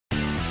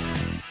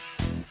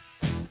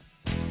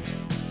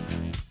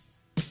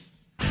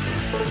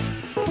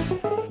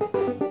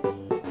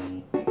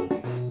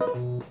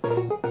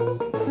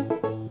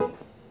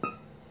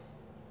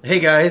Hey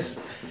guys,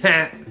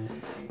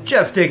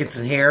 Jeff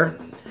Dickinson here.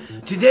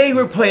 Today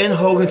we're playing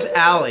Hogan's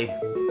Alley.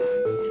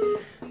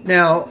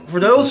 Now, for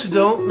those who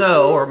don't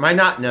know, or might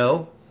not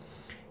know,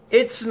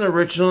 it's an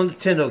original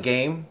Nintendo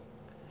game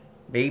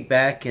made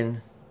back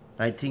in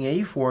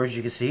 1984, as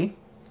you can see.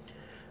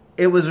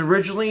 It was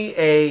originally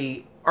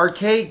a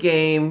arcade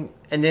game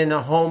and then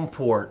a home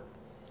port.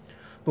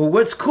 But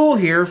what's cool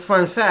here,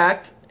 fun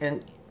fact,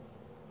 and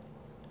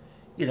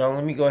you know,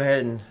 let me go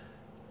ahead and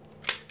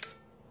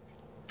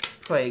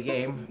play a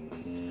game.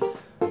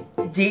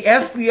 The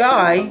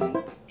FBI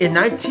in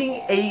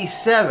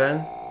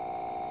 1987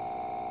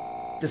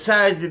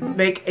 decided to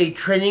make a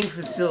training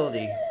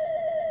facility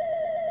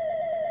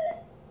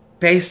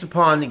based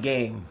upon the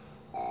game.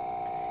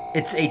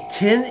 It's a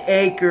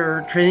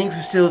 10-acre training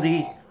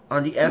facility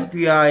on the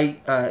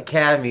FBI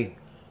Academy.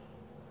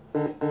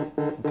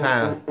 I'm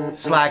kind of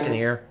slacking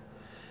here.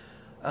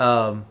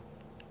 But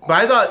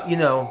I thought, you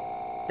know,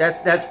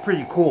 that's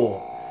pretty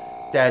cool.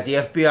 That the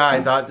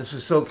FBI thought this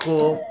was so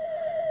cool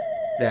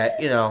that,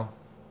 you know,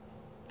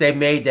 they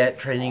made that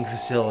training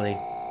facility.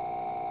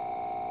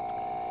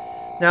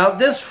 Now,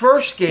 this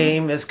first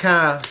game is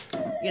kind of,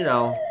 you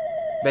know,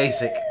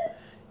 basic.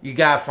 You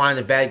gotta find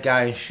the bad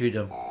guy and shoot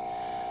him.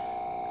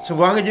 So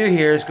what I'm gonna do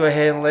here is go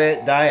ahead and let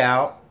it die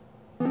out.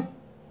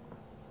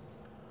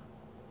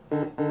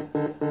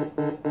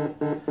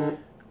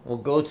 We'll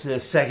go to the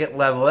second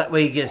level. That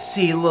way you can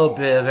see a little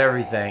bit of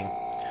everything.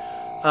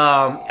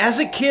 As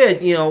a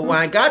kid, you know, when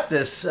I got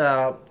this,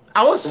 I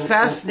was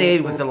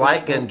fascinated with the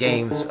light gun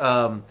games.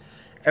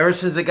 Ever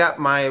since I got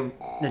my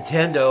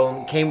Nintendo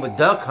and came with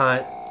Duck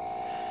Hunt,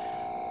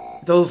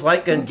 those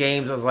light gun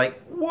games, I was like,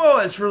 whoa,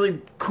 it's really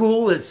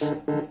cool. It's,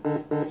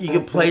 you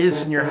can play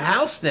this in your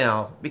house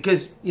now.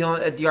 Because, you know,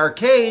 at the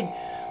arcade,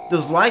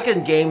 those light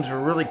gun games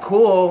were really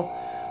cool,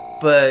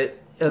 but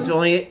it was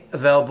only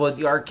available at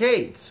the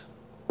arcades.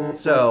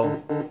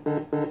 So,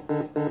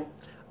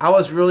 I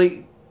was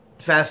really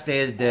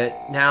fascinated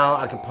that now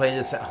I can play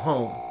this at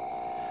home.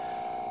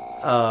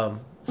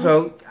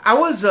 So I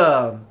was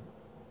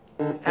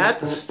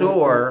at the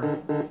store,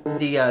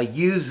 the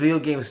used video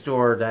game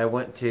store that I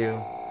went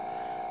to.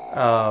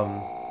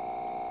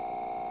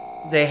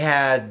 They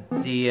had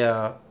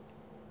the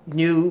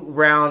new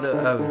round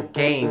of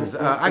games.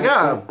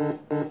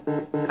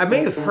 I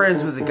made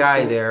friends with the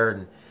guy there,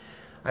 and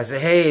I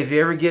said, hey, if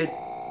you ever get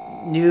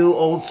new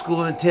old school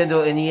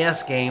Nintendo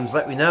NES games,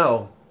 let me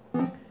know.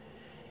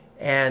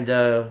 And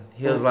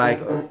he was like,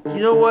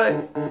 you know what?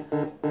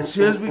 As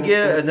soon as we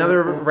get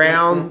another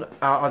round,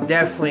 I'll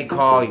definitely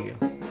call you.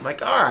 I'm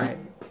like, alright,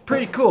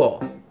 pretty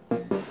cool.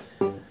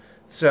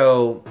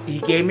 So he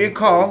gave me a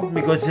call. Let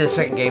me go to the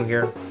second game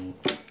here.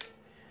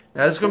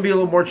 Now this is going to be a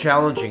little more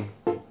challenging.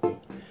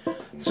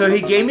 So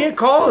he gave me a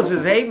call and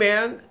says, hey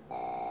man,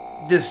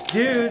 this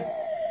dude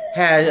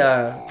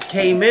had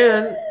came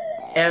in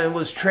and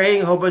was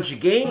trading a whole bunch of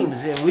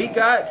games, and we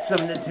got some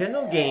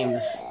Nintendo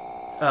games.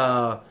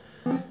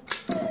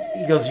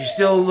 He goes, you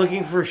still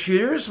looking for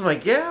shooters? I'm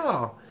like,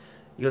 yeah.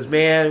 He goes,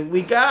 man,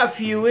 we got a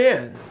few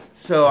in.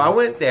 So I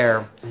went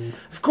there.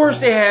 Of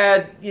course, they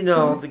had, you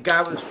know, the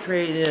guy was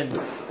trading in,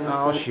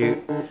 oh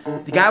shoot.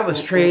 The guy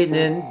was trading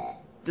in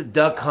the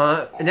Duck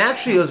Hunt. And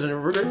actually, it's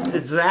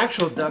an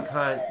actual Duck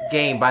Hunt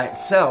game by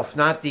itself,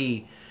 not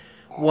the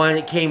one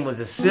that came with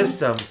the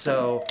system.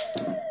 So,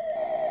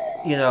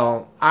 you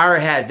know, I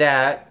already had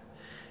that.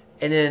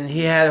 And then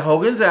he had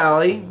Hogan's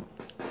Alley.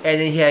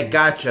 And then he had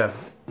Gotcha.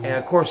 And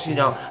of course, you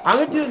know, I'm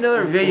going to do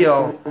another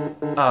video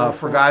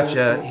for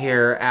Gotcha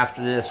here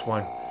after this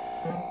one.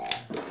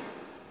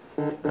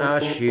 Oh,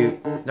 shoot.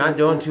 Not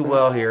doing too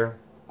well here.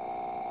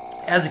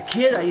 As a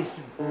kid, I used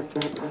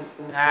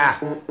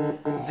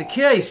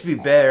to be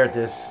better at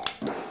this.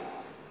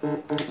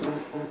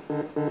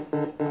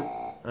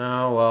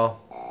 Oh, well.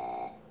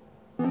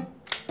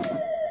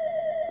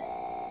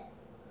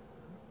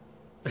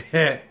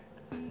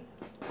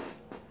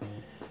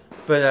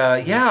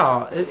 But,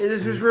 yeah,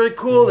 this was really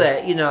cool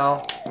that, you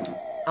know,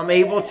 I'm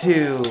able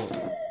to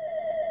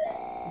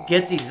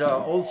get these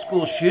old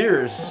school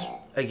shooters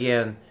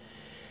again.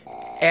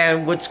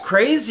 And what's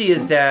crazy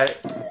is that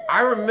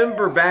I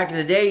remember back in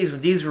the days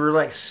when these were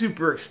like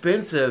super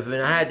expensive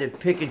and I had to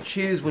pick and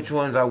choose which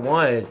ones I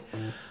wanted.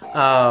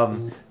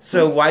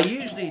 So what I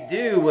usually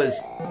do was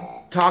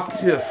talk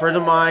to a friend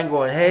of mine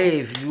going,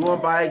 hey, if you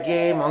want to buy a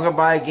game, I'm going to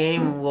buy a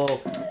game and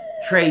we'll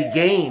trade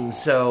games.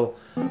 So,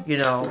 you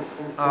know,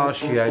 oh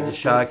shoot, I just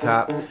shot a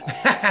cop.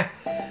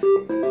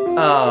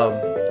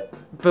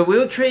 But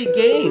we'll trade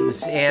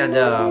games, and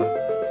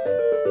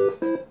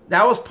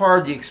that was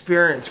part of the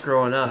experience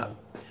growing up.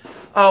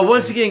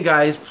 Once again,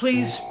 guys,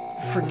 please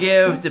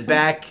forgive the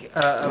back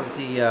of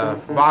the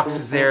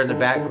boxes there in the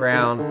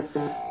background.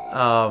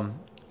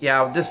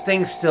 Yeah, this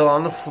thing's still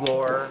on the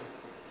floor.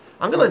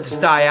 I'm gonna let this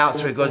die out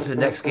so we go to the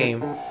next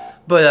game.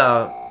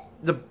 But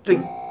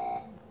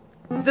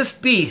this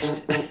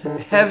beast,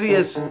 heavy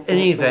as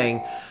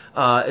anything,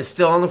 is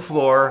still on the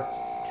floor.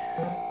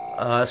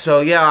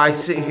 So yeah, I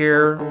sit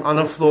here on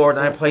the floor and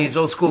I play these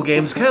old school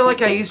games, kind of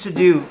like I used to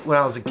do when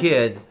I was a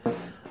kid.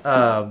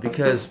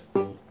 Because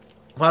when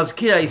I was a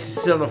kid, I used to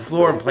sit on the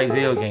floor and play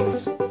video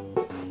games.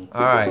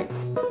 Alright.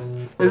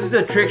 This is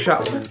the trick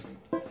shot one.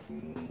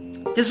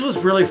 This was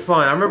really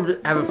fun. I remember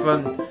having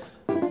fun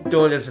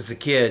doing this as a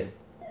kid.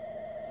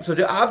 So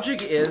the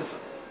object is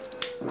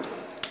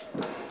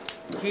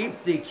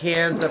keep the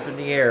cans up in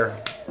the air.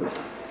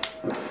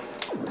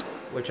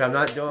 Which I'm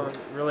not doing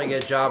really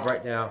good job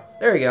right now.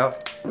 There we go.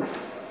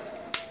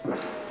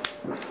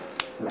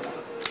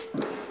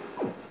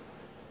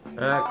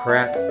 Ah,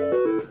 crap.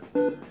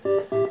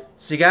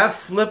 So you gotta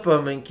flip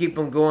them and keep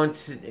them going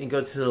and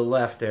go to the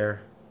left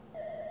there.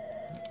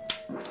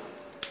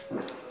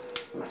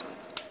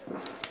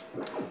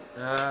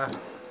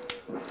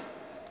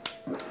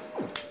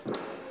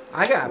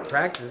 I gotta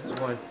practice this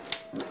one.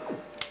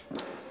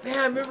 Man,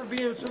 I remember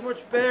being so much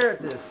better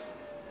at this.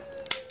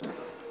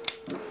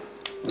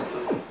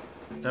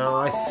 No,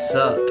 I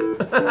suck.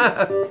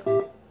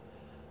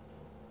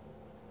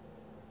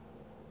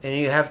 And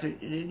you have to,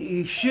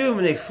 you shoot them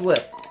and they flip.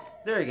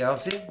 There you go,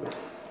 see?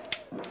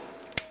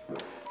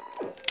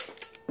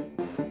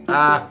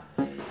 Well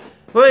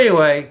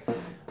anyway,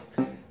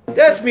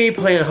 that's me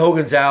playing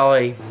Hogan's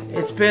Alley.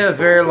 It's been a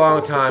very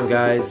long time,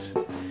 guys.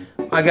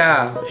 I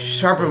gotta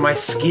sharpen my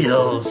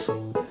skills.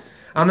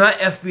 I'm not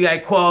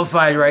FBI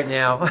qualified right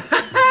now.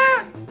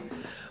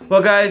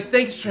 Well guys,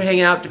 thanks for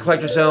hanging out at the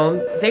Collector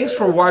Zone. Thanks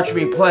for watching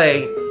me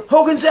play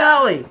Hogan's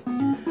Alley.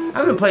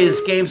 I've been playing this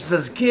game since I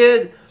was a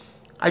kid.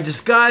 I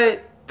just got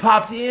it,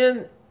 popped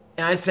in,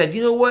 and I said,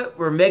 you know what?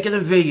 We're making a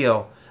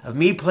video of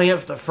me playing it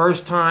for the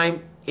first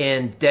time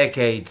in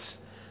decades.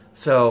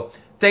 So,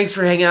 thanks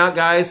for hanging out,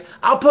 guys.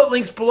 I'll put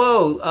links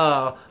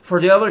below for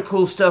the other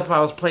cool stuff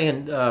I was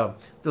playing,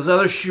 those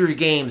other shooter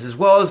games, as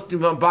well as the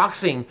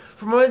unboxing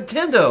from my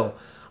Nintendo.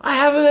 I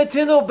have a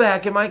Nintendo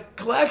back in my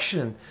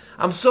collection.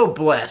 I'm so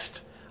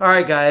blessed.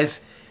 Alright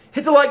guys,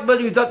 hit the like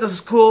button if you thought this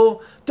was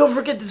cool. Don't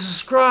forget to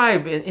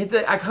subscribe and hit the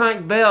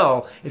iconic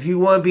bell if you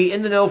want to be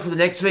in the know for the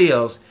next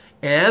videos.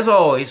 And as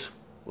always,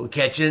 we'll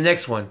catch you in the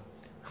next one.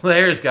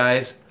 Laters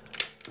guys.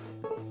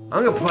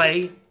 I'm going to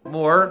play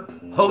more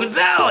Hogan's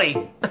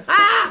Alley.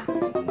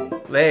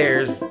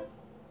 Laters.